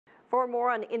For more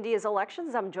on India's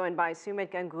elections, I'm joined by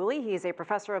Sumit Ganguly. He's a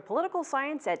professor of political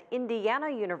science at Indiana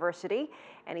University,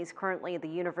 and he's currently the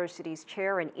university's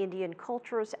chair in Indian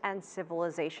cultures and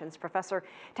civilizations. Professor,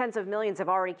 tens of millions have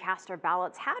already cast their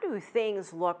ballots. How do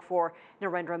things look for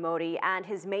Narendra Modi and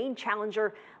his main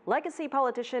challenger, legacy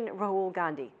politician Rahul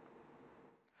Gandhi?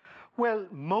 Well,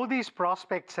 Modi's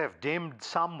prospects have dimmed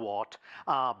somewhat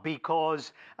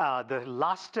because the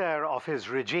luster of his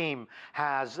regime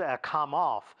has come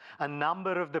off. A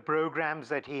number of the programs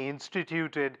that he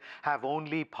instituted have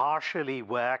only partially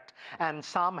worked, and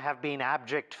some have been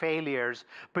abject failures,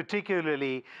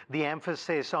 particularly the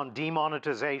emphasis on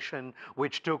demonetization,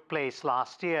 which took place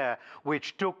last year,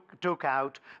 which took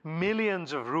out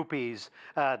millions of rupees,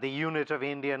 the unit of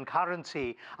Indian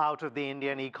currency, out of the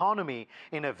Indian economy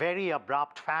in a very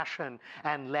abrupt fashion,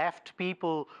 and left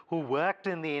people who worked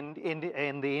in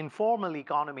the informal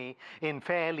economy in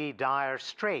fairly dire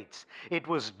straits. It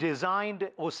was designed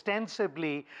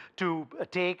ostensibly to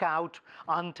take out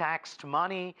untaxed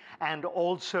money and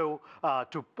also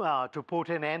to put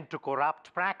an end to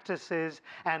corrupt practices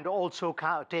and also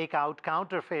take out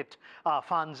counterfeit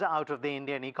funds out of the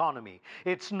Indian economy.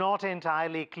 It's not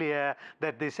entirely clear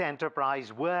that this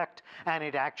enterprise worked, and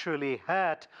it actually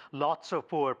hurt lots of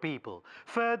poor people.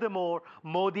 Furthermore,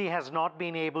 Modi has not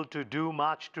been able to do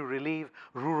much to relieve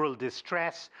rural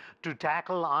distress, to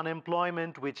tackle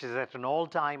unemployment, which is at an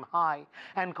all-time high,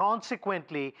 and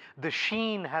consequently, the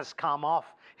sheen has come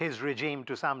off his regime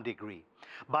to some degree.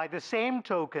 By the same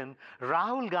token,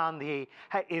 Rahul Gandhi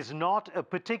is not a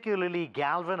particularly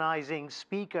galvanizing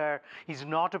speaker. He's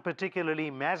not a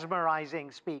particularly mesmerizing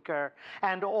speaker.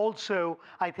 And also,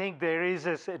 I think there is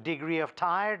a degree of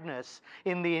tiredness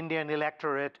in the Indian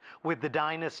electorate with the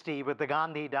dynasty, with the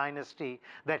Gandhi dynasty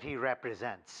that he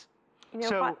represents. You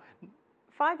know,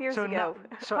 5 years ago.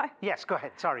 Yes, go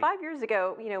ahead. Sorry. 5 years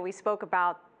ago, we spoke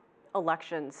about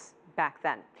elections back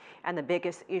then, and the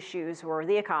biggest issues were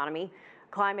the economy,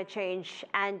 climate change,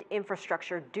 and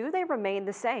infrastructure. Do they remain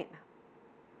the same?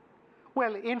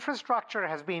 Well, infrastructure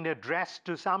has been addressed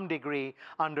to some degree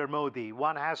under Modi.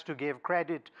 One has to give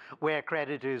credit where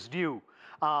credit is due.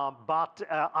 But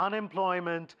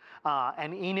unemployment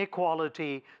and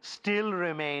inequality still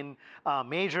remain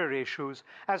major issues.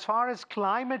 As far as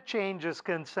climate change is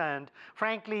concerned,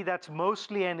 frankly, that's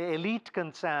mostly an elite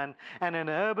concern and an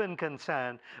urban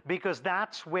concern, because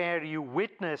that's where you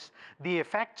witness the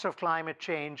effects of climate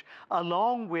change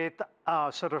along with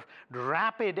sort of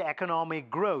rapid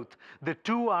economic growth. The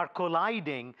two are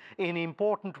colliding in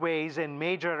important ways in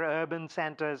major urban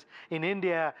centers in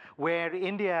India, where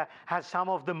India has some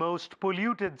of the most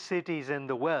polluted cities in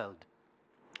the world.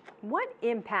 What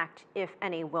impact, if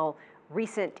any, will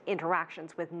recent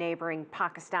interactions with neighboring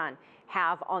Pakistan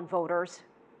have on voters?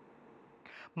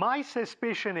 My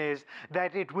suspicion is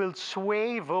that it will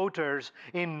sway voters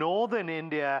in northern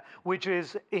India, which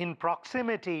is in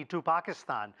proximity to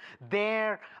Pakistan.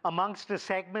 There, amongst a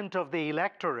segment of the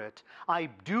electorate, I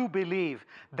do believe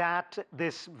that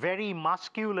this very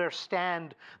muscular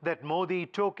stand that Modi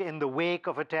took in the wake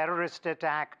of a terrorist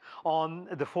attack on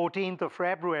the 14th of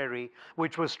February,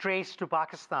 which was traced to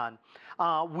Pakistan,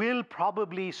 will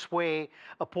probably sway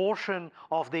a portion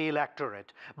of the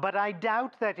electorate. But I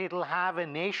doubt that it'll have a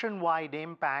nationwide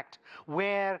impact,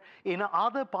 where in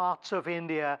other parts of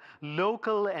India,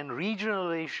 local and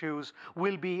regional issues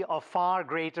will be of far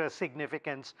greater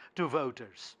significance to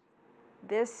voters.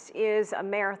 This is a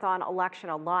marathon election.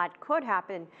 A lot could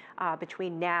happen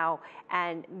between now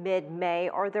and mid-May.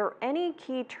 Are there any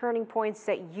key turning points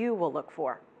that you will look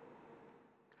for?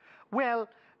 Well,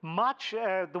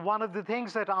 one of the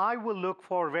things that I will look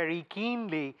for very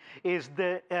keenly is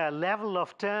the level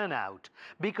of turnout,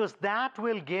 because that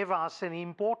will give us an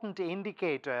important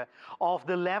indicator of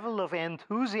the level of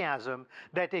enthusiasm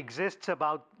that exists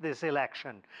about this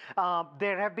election.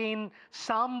 There have been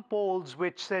some polls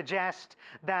which suggest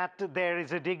that there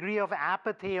is a degree of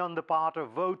apathy on the part of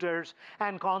voters,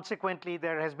 and consequently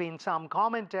there has been some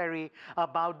commentary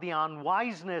about the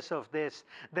unwiseness of this,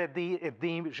 that the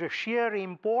sheer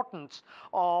importance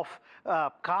of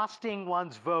casting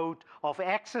one's vote, of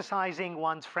exercising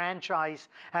one's franchise,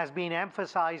 has been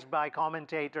emphasized by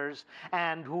commentators,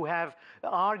 and who have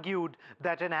argued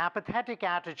that an apathetic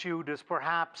attitude is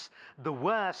perhaps the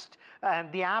worst,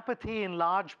 and the apathy in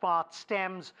large part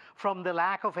stems from the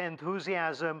lack of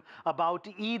enthusiasm about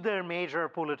either major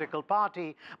political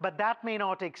party, but that may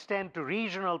not extend to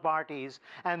regional parties,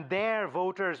 and their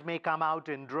voters may come out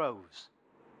in droves.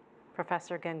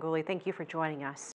 Professor Ganguly, thank you for joining us.